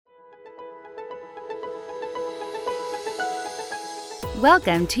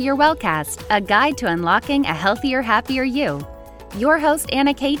Welcome to your Wellcast, a guide to unlocking a healthier, happier you. Your host,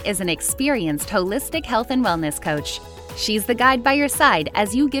 Anna Kate, is an experienced holistic health and wellness coach. She's the guide by your side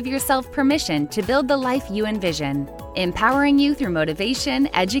as you give yourself permission to build the life you envision, empowering you through motivation,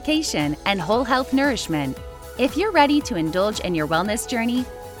 education, and whole health nourishment. If you're ready to indulge in your wellness journey,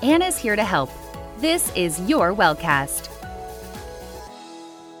 Anna's here to help. This is your Wellcast.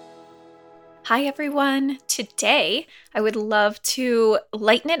 Hi everyone. Today, I would love to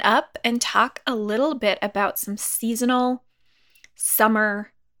lighten it up and talk a little bit about some seasonal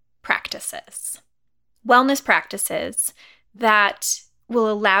summer practices. Wellness practices that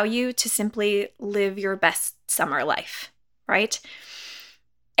will allow you to simply live your best summer life, right?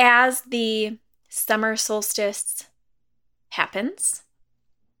 As the summer solstice happens,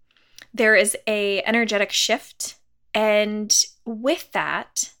 there is an energetic shift, and with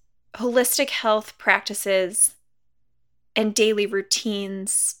that, holistic health practices and daily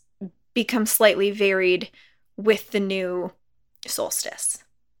routines become slightly varied with the new solstice,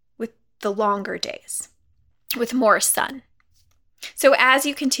 with the longer days, with more sun. So as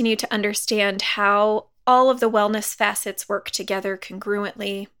you continue to understand how all of the wellness facets work together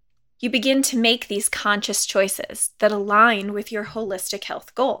congruently, you begin to make these conscious choices that align with your holistic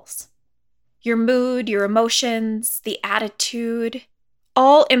health goals. Your mood, your emotions, the attitude,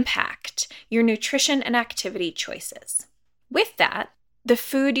 all impact your nutrition and activity choices. With that, the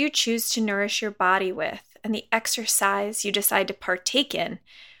food you choose to nourish your body with and the exercise you decide to partake in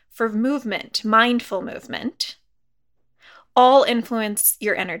for movement, mindful movement, all influence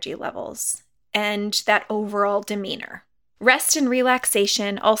your energy levels and that overall demeanor. Rest and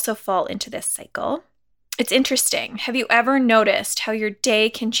relaxation also fall into this cycle. It's interesting. Have you ever noticed how your day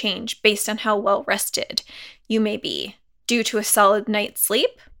can change based on how well rested you may be due to a solid night's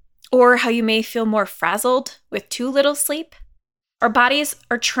sleep, or how you may feel more frazzled with too little sleep? Our bodies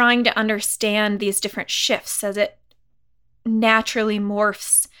are trying to understand these different shifts as it naturally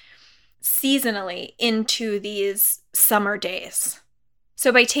morphs seasonally into these summer days.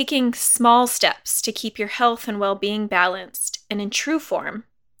 So by taking small steps to keep your health and well-being balanced and in true form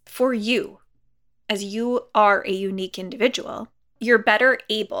for you, as you are a unique individual, you're better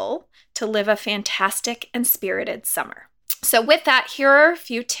able to live a fantastic and spirited summer. So with that, here are a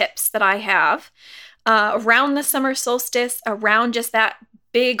few tips that I have around the summer solstice, around just that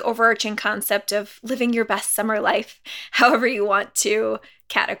big overarching concept of living your best summer life, however you want to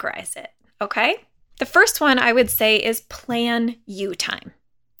categorize it, okay? The first one I would say is plan you time.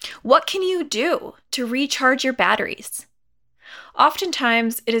 What can you do to recharge your batteries?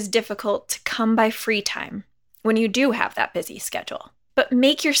 Oftentimes, it is difficult to come by free time when you do have that busy schedule, but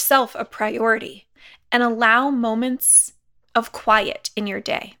make yourself a priority and allow moments of quiet in your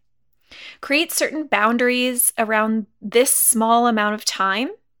day. Create certain boundaries around this small amount of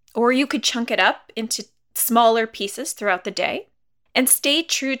time, or you could chunk it up into smaller pieces throughout the day, and stay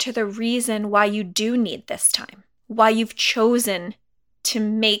true to the reason why you do need this time, why you've chosen to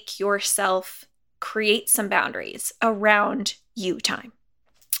make yourself create some boundaries around you time.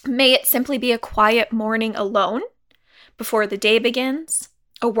 May it simply be a quiet morning alone before the day begins,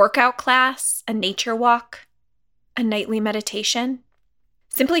 a workout class, a nature walk, a nightly meditation.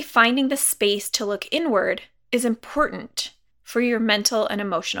 Simply finding the space to look inward is important for your mental and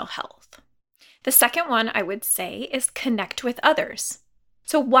emotional health. The second one I would say is connect with others.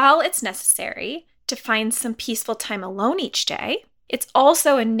 So while it's necessary to find some peaceful time alone each day, it's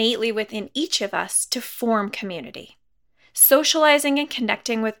also innately within each of us to form community. Socializing and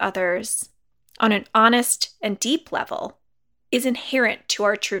connecting with others on an honest and deep level is inherent to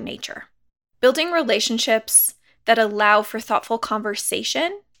our true nature. Building relationships that allow for thoughtful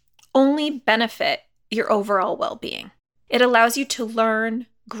conversation only benefit your overall well-being. It allows you to learn,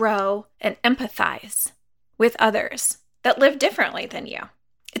 grow, and empathize with others that live differently than you.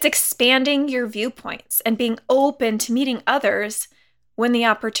 It's expanding your viewpoints and being open to meeting others when the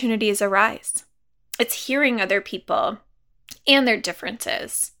opportunities arise. It's hearing other people and their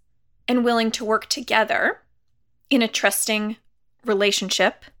differences and willing to work together in a trusting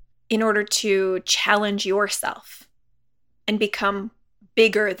relationship in order to challenge yourself and become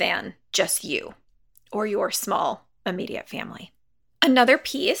bigger than just you or your small immediate family. Another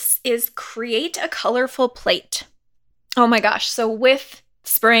piece is create a colorful plate. Oh my gosh, so with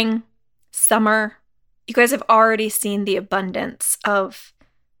spring, summer, you guys have already seen the abundance of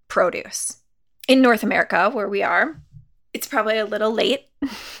produce. In North America, where we are, it's probably a little late.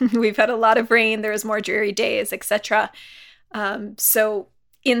 We've had a lot of rain, there's more dreary days, etc. So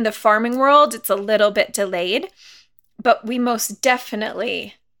in the farming world, it's a little bit delayed, but we most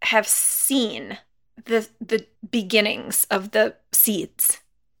definitely have seen the beginnings of the seeds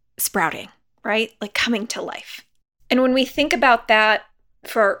sprouting, right? Like coming to life. And when we think about that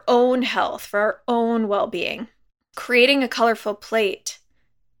for our own health, for our own well-being, creating a colorful plate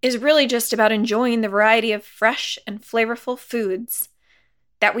is really just about enjoying the variety of fresh and flavorful foods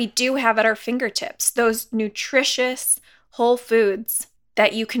that we do have at our fingertips, those nutritious whole foods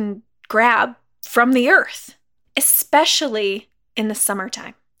that you can grab from the earth, especially in the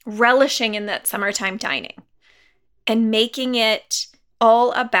summertime, relishing in that summertime dining and making it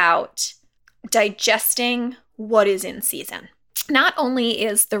all about digesting what is in season. Not only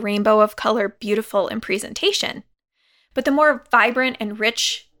is the rainbow of color beautiful in presentation, but the more vibrant and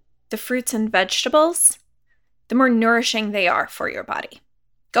rich the fruits and vegetables, the more nourishing they are for your body.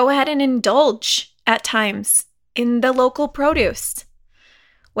 Go ahead and indulge at times in the local produce.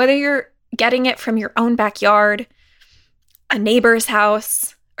 Whether you're getting it from your own backyard, a neighbor's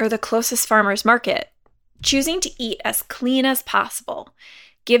house, or the closest farmer's market, choosing to eat as clean as possible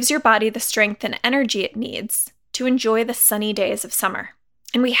gives your body the strength and energy it needs to enjoy the sunny days of summer.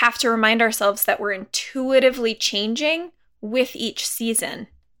 And we have to remind ourselves that we're intuitively changing with each season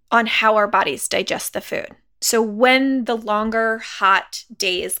on how our bodies digest the food. So when the longer hot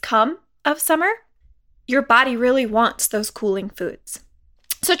days come of summer, your body really wants those cooling foods.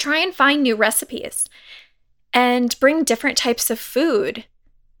 So try and find new recipes and bring different types of food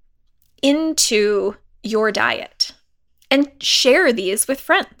into your diet and share these with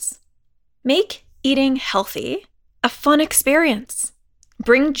friends. Make eating healthy a fun experience.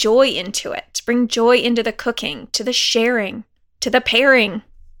 Bring joy into it. Bring joy into the cooking, to the sharing, to the pairing.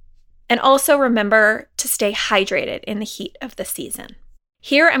 And also remember to stay hydrated in the heat of the season.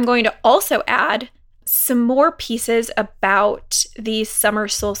 Here I'm going to also add some more pieces about the summer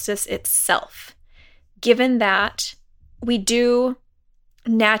solstice itself, given that we do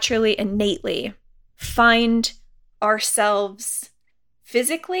naturally, innately find ourselves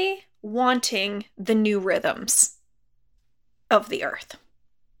physically wanting the new rhythms of the earth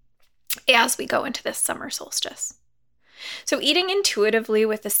as we go into this summer solstice. So eating intuitively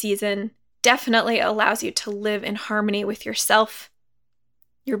with the season definitely allows you to live in harmony with yourself,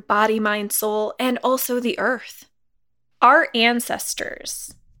 your body, mind, soul, and also the earth. Our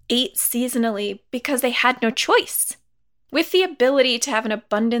ancestors ate seasonally because they had no choice. With the ability to have an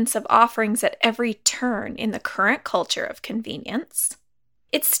abundance of offerings at every turn in the current culture of convenience,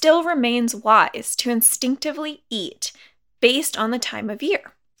 it still remains wise to instinctively eat based on the time of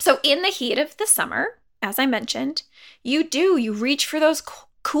year. So in the heat of the summer, as I mentioned, you reach for those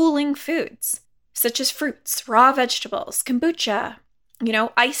cooling foods, such as fruits, raw vegetables, kombucha,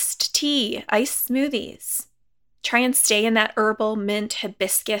 iced tea, iced smoothies. Try and stay in that herbal, mint,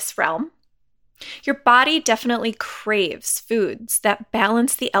 hibiscus realm. Your body definitely craves foods that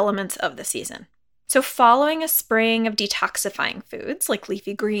balance the elements of the season. So following a spring of detoxifying foods like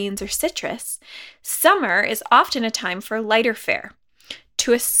leafy greens or citrus, summer is often a time for lighter fare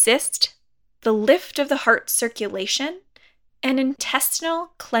to assist the lift of the heart circulation and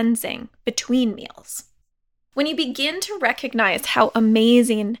intestinal cleansing between meals. When you begin to recognize how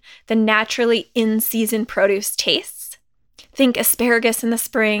amazing the naturally in-season produce tastes, think asparagus in the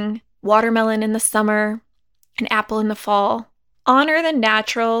spring, watermelon in the summer, an apple in the fall. Honor the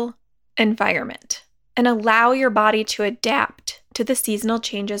natural environment and allow your body to adapt to the seasonal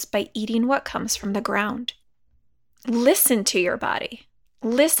changes by eating what comes from the ground. Listen to your body.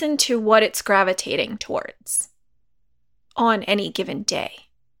 Listen to what it's gravitating towards on any given day,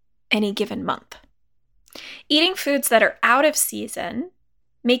 any given month. Eating foods that are out of season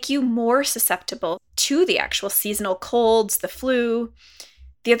make you more susceptible to the actual seasonal colds, the flu,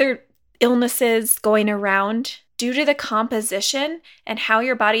 the other illnesses going around due to the composition and how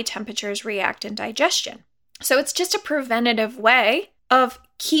your body temperatures react in digestion. So it's just a preventative way of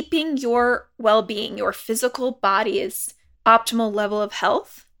keeping your well-being, your physical body's optimal level of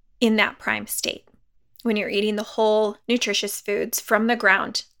health in that prime state when you're eating the whole nutritious foods from the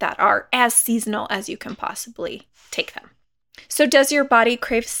ground that are as seasonal as you can possibly take them. So does your body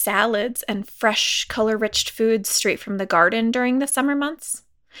crave salads and fresh, color-rich foods straight from the garden during the summer months?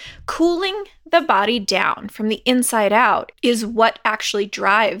 Cooling the body down from the inside out is what actually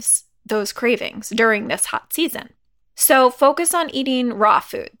drives those cravings during this hot season. So focus on eating raw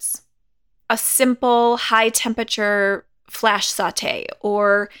foods, a simple high-temperature flash saute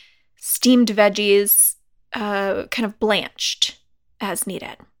or steamed veggies kind of blanched as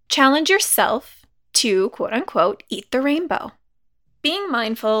needed. Challenge yourself to, quote unquote, eat the rainbow. Being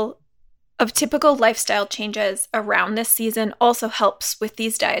mindful of typical lifestyle changes around this season also helps with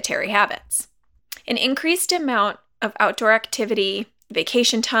these dietary habits. An increased amount of outdoor activity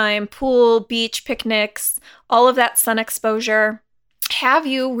vacation time, pool, beach, picnics, all of that sun exposure, have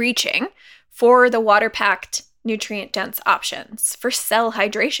you reaching for the water-packed, nutrient-dense options for cell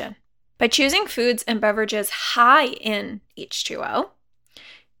hydration. By choosing foods and beverages high in H2O,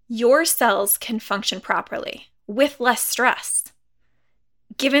 your cells can function properly with less stress.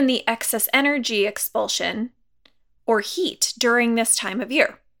 Given the excess energy expulsion or heat during this time of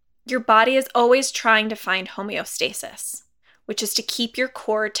year, your body is always trying to find homeostasis, which is to keep your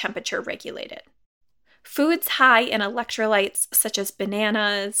core temperature regulated. Foods high in electrolytes such as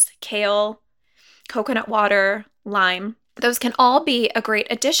bananas, kale, coconut water, lime, those can all be a great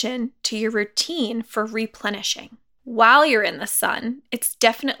addition to your routine for replenishing. While you're in the sun, it's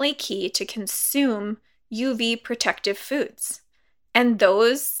definitely key to consume UV protective foods. And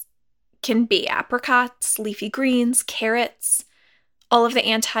those can be apricots, leafy greens, carrots, all of the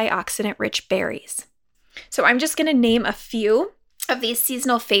antioxidant-rich berries. So I'm just going to name a few of these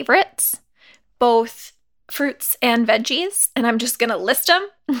seasonal favorites, both fruits and veggies, and I'm just going to list them,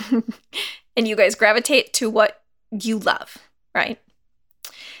 and you guys gravitate to what you love, right?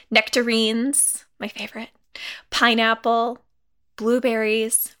 Nectarines, my favorite, pineapple,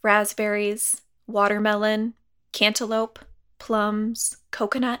 blueberries, raspberries, watermelon, cantaloupe, plums,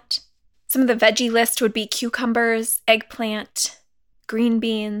 coconut. Some of the veggie list would be cucumbers, eggplant, green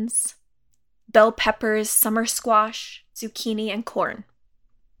beans, bell peppers, summer squash, zucchini, and corn.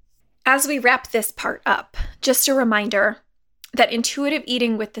 As we wrap this part up, just a reminder that intuitive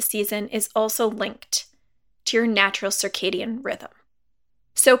eating with the season is also linked to your natural circadian rhythm.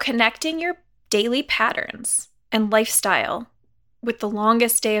 So connecting your daily patterns and lifestyle with the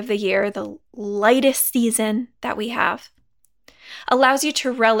longest day of the year, the lightest season that we have, allows you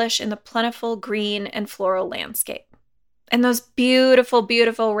to relish in the plentiful green and floral landscape and those beautiful,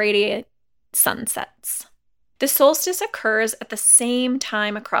 beautiful radiant sunsets. The solstice occurs at the same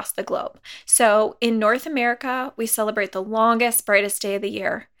time across the globe. So in North America, we celebrate the longest, brightest day of the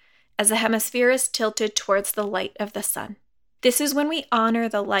year as the hemisphere is tilted towards the light of the sun. This is when we honor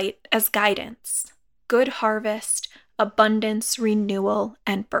the light as guidance, good harvest, abundance, renewal,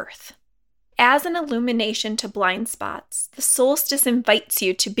 and birth. As an illumination to blind spots, the solstice invites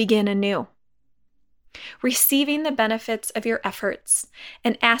you to begin anew, receiving the benefits of your efforts,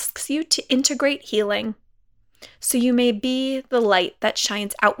 and asks you to integrate healing so you may be the light that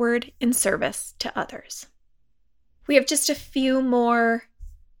shines outward in service to others. We have just a few more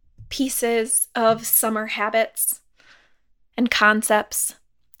pieces of summer habits and concepts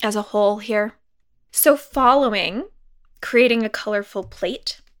as a whole here. So following creating a colorful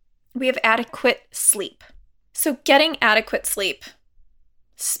plate, we have adequate sleep. So getting adequate sleep,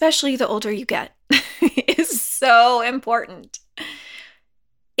 especially the older you get, is so important.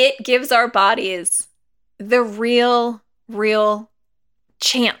 It gives our bodies the real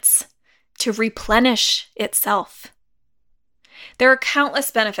chance to replenish itself. There are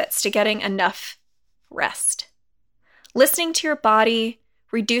countless benefits to getting enough rest. Listening to your body,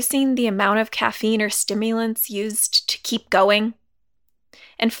 reducing the amount of caffeine or stimulants used to keep going,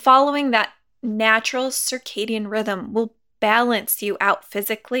 and following that natural circadian rhythm will balance you out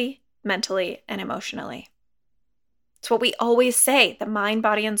physically, mentally, and emotionally. It's what we always say, the mind,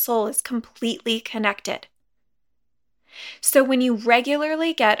 body, and soul is completely connected. So when you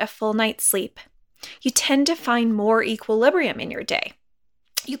regularly get a full night's sleep, you tend to find more equilibrium in your day.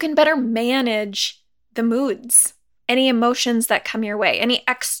 You can better manage the moods, any emotions that come your way, any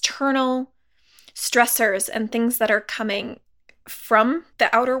external stressors and things that are coming from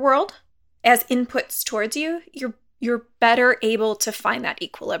the outer world as inputs towards you. You're better able to find that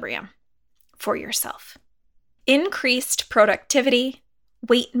equilibrium for yourself. Increased productivity,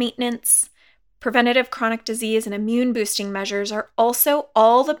 weight maintenance, preventative chronic disease, and immune boosting measures are also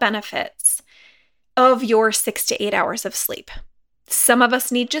all the benefits of your 6 to 8 hours of sleep. Some of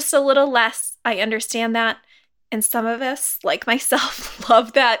us need just a little less. I understand that. And some of us, like myself,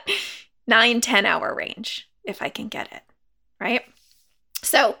 love that 9-10 hour range if I can get it, right?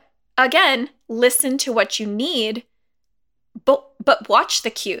 So again, listen to what you need, but watch the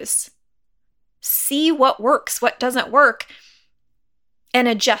cues. See what works, what doesn't work, and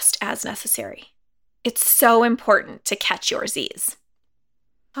adjust as necessary. It's so important to catch your Z's.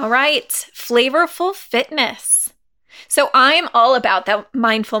 All right, flavorful fitness. So I'm all about the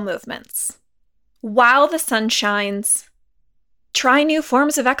mindful movements. While the sun shines, try new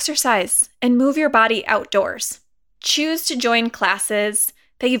forms of exercise and move your body outdoors. Choose to join classes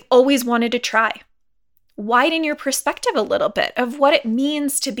that you've always wanted to try. Widen your perspective a little bit of what it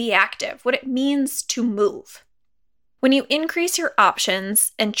means to be active, what it means to move. When you increase your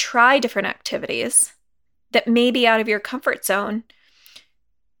options and try different activities that may be out of your comfort zone,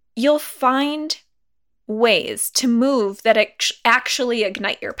 you'll find ways to move that actually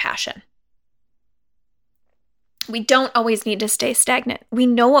ignite your passion. We don't always need to stay stagnant. We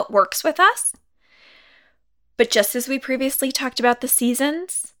know what works with us. But just as we previously talked about the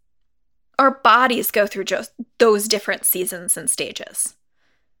seasons, our bodies go through just those different seasons and stages.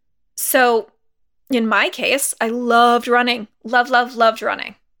 So in my case, I loved running. Loved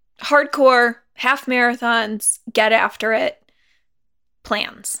running. Hardcore, half marathons, get after it,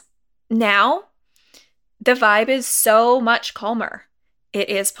 plans. Now, the vibe is so much calmer. It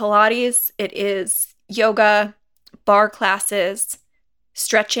is Pilates, it is yoga, bar classes,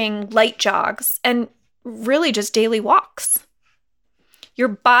 stretching, light jogs, and really just daily walks. Your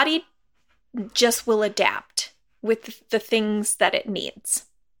body just will adapt with the things that it needs.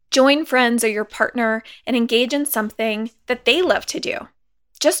 Join friends or your partner and engage in something that they love to do.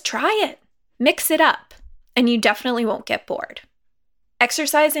 Just try it. Mix it up, and you definitely won't get bored.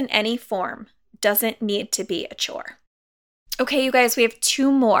 Exercise in any form doesn't need to be a chore. Okay, you guys, we have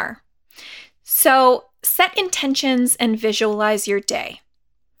 2 more. So set intentions and visualize your day.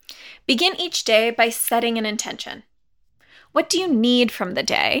 Begin each day by setting an intention. What do you need from the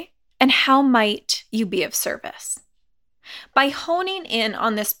day, and how might you be of service? By honing in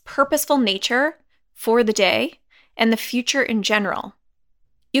on this purposeful nature for the day and the future in general,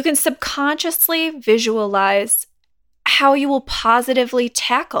 you can subconsciously visualize how you will positively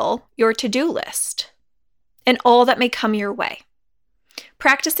tackle your to-do list and all that may come your way.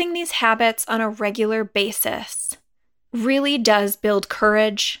 Practicing these habits on a regular basis really does build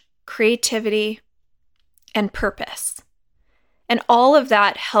courage, creativity, and purpose. And all of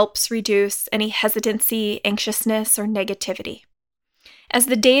that helps reduce any hesitancy, anxiousness, or negativity. As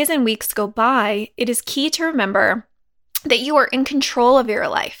the days and weeks go by, it is key to remember that you are in control of your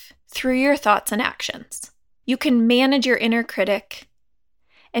life through your thoughts and actions. You can manage your inner critic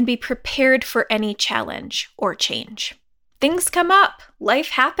and be prepared for any challenge or change. Things come up, life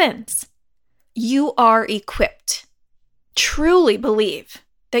happens. You are equipped. Truly believe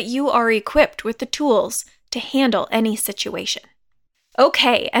that you are equipped with the tools to handle any situation.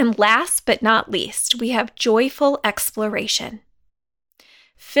 Okay, and last but not least, we have joyful exploration.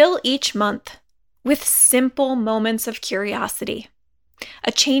 Fill each month with simple moments of curiosity.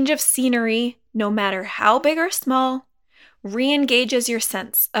 A change of scenery, no matter how big or small, re-engages your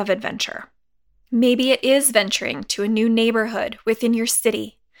sense of adventure. Maybe it is venturing to a new neighborhood within your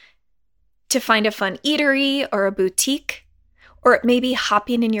city to find a fun eatery or a boutique, or it may be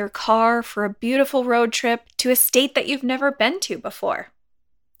hopping in your car for a beautiful road trip to a state that you've never been to before,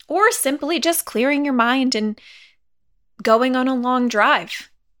 or simply just clearing your mind and going on a long drive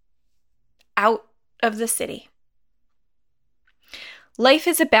out of the city. Life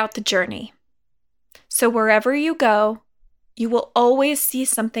is about the journey. So wherever you go, you will always see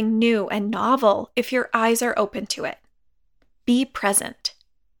something new and novel if your eyes are open to it. Be present.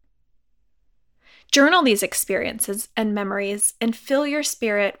 Journal these experiences and memories and fill your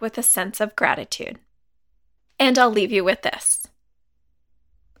spirit with a sense of gratitude. And I'll leave you with this.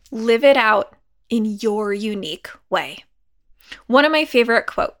 Live it out in your unique way. One of my favorite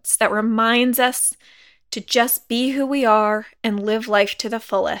quotes that reminds us to just be who we are and live life to the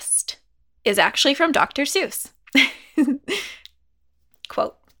fullest is actually from Dr. Seuss.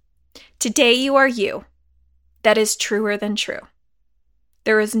 Quote, "Today you are you. That is truer than true.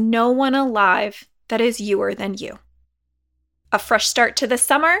 There is no one alive that is youer than you." A fresh start to the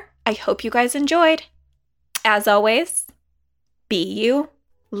summer. I hope you guys enjoyed. As always, be you,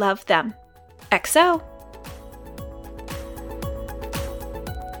 love them. XO.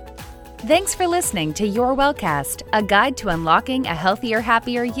 Thanks for listening to Your Wellcast, a guide to unlocking a healthier,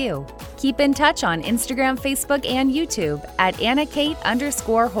 happier you. Keep in touch on Instagram, Facebook, and YouTube at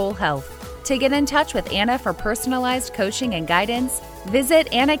AnnaKate_Whole Health. To get in touch with Anna for personalized coaching and guidance, visit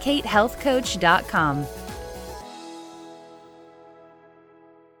AnnaKateHealthCoach.com.